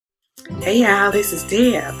Hey y'all, this is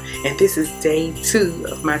Deb, and this is day 2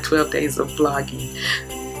 of my 12 days of vlogging.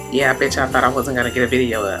 Yeah, I bet y'all thought I wasn't going to get a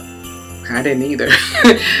video up. I didn't either.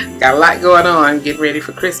 Got a lot going on, getting ready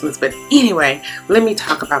for Christmas. But anyway, let me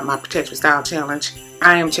talk about my Protect Your Style Challenge.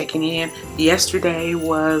 I am checking in. Yesterday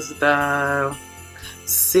was the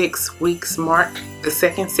 6 weeks mark, the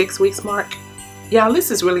second 6 weeks mark. Y'all,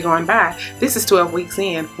 this is really going by. This is 12 weeks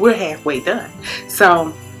in. We're halfway done.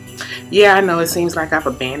 So, yeah, I know it seems like I've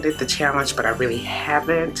abandoned the challenge, but I really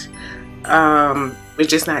haven't. We're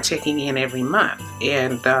just not checking in every month.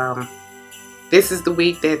 And this is the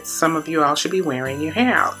week that some of you all should be wearing your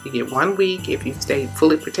hair out. You get 1 week if you stay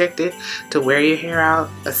fully protected to wear your hair out,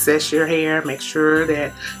 assess your hair, make sure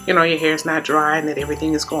that, you know, your hair is not dry and that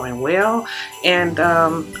everything is going well. And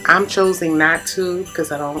I'm choosing not to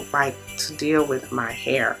because I don't like to deal with my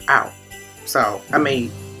hair out. So I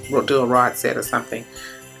may do a rod set or something.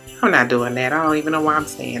 I'm not doing that. I don't even know why I'm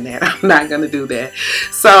saying that. I'm not going to do that.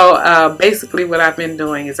 So basically what I've been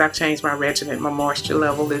doing is I've changed my regimen. My moisture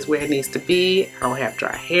level is where it needs to be. I don't have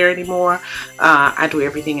dry hair anymore. I do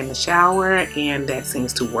everything in the shower, and that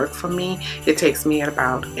seems to work for me. It takes me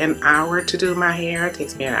about an hour to do my hair. It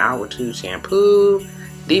takes me an hour to shampoo,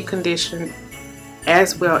 deep condition,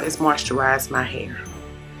 as well as moisturize my hair.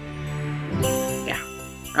 Yeah,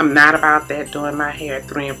 I'm not about that doing my hair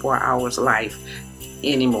 3 and 4 hours life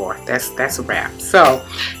anymore. That's a wrap. So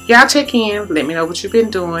y'all check in, let me know what you've been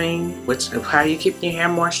doing, how you keep your hair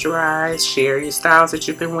moisturized, share your styles that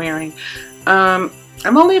you've been wearing.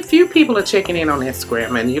 I'm only a few people are checking in on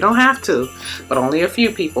Instagram, and you don't have to, but only a few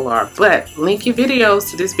people are. But link your videos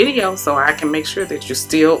to this video so I can make sure that you're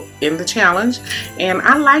still in the challenge. And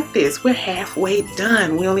I like this. We're halfway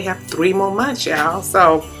done. We only have 3 more months, y'all.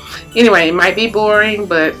 So anyway, it might be boring,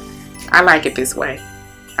 but I like it this way.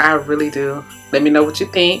 I really do. Let me know what you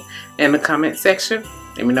think in the comment section.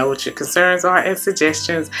 Let me know what your concerns are and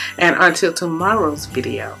suggestions. And until tomorrow's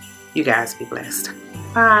video, you guys be blessed.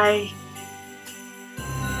 Bye.